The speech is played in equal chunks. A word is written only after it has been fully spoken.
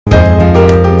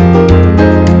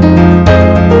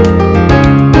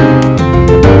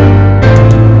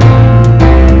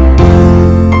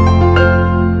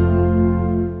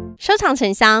藏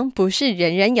沉香不是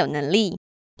人人有能力，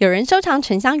有人收藏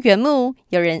沉香原木，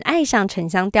有人爱上沉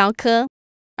香雕刻，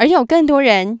而有更多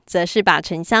人则是把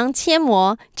沉香切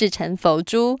磨制成佛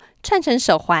珠，串成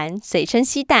手环随身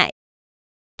携带。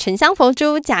沉香佛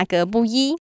珠价格不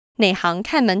一，内行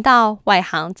看门道，外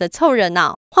行则凑热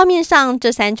闹。画面上这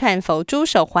3串佛珠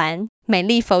手环，每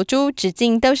粒佛珠直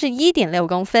径都是 1.6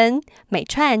 公分，每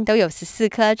串都有14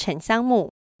颗沉香木，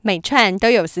每串都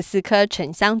有14颗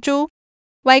沉香珠，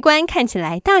外观看起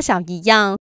来大小一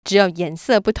样，只有颜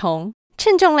色不同。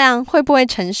称重量会不会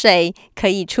沉水，可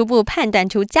以初步判断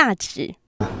出价值。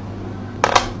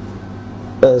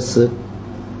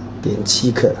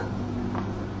20.7克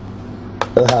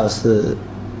，2号是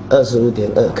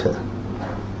25.2克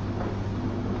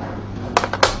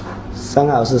，3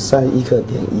号是31克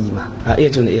点1嘛，越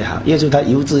重的越好，越重它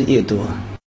油脂越多。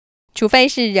除非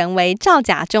是人为造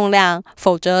假重量，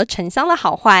否则沉香的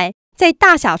好坏，在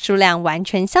大小数量完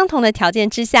全相同的条件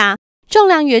之下，重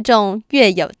量越重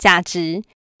越有价值。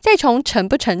再从沉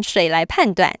不沉水来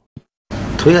判断。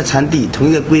同一个产地，同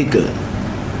一个规格，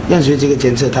用水这个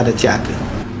检测它的价格。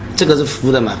这个是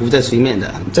浮的嘛，浮在水面的；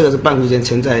这个是半浮前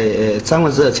沉在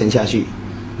2/3沉下去，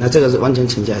那这个是完全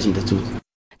沉下去的珠。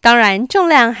当然，重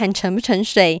量和沉不沉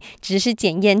水只是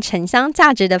检验沉香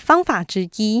价值的方法之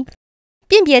一。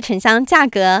辨别沉香价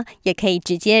格，也可以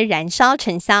直接燃烧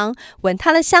沉香，闻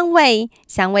它的香味，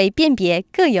香味辨别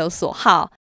各有所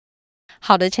好。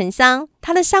好的沉香，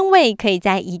它的香味可以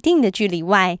在一定的距离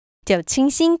外就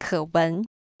清新可闻，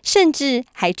甚至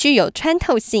还具有穿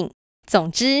透性。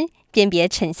总之，辨别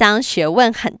沉香学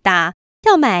问很大，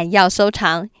要买要收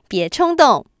藏，别冲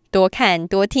动，多看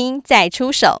多听再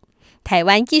出手。台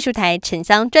湾艺术台沉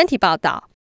香专题报道。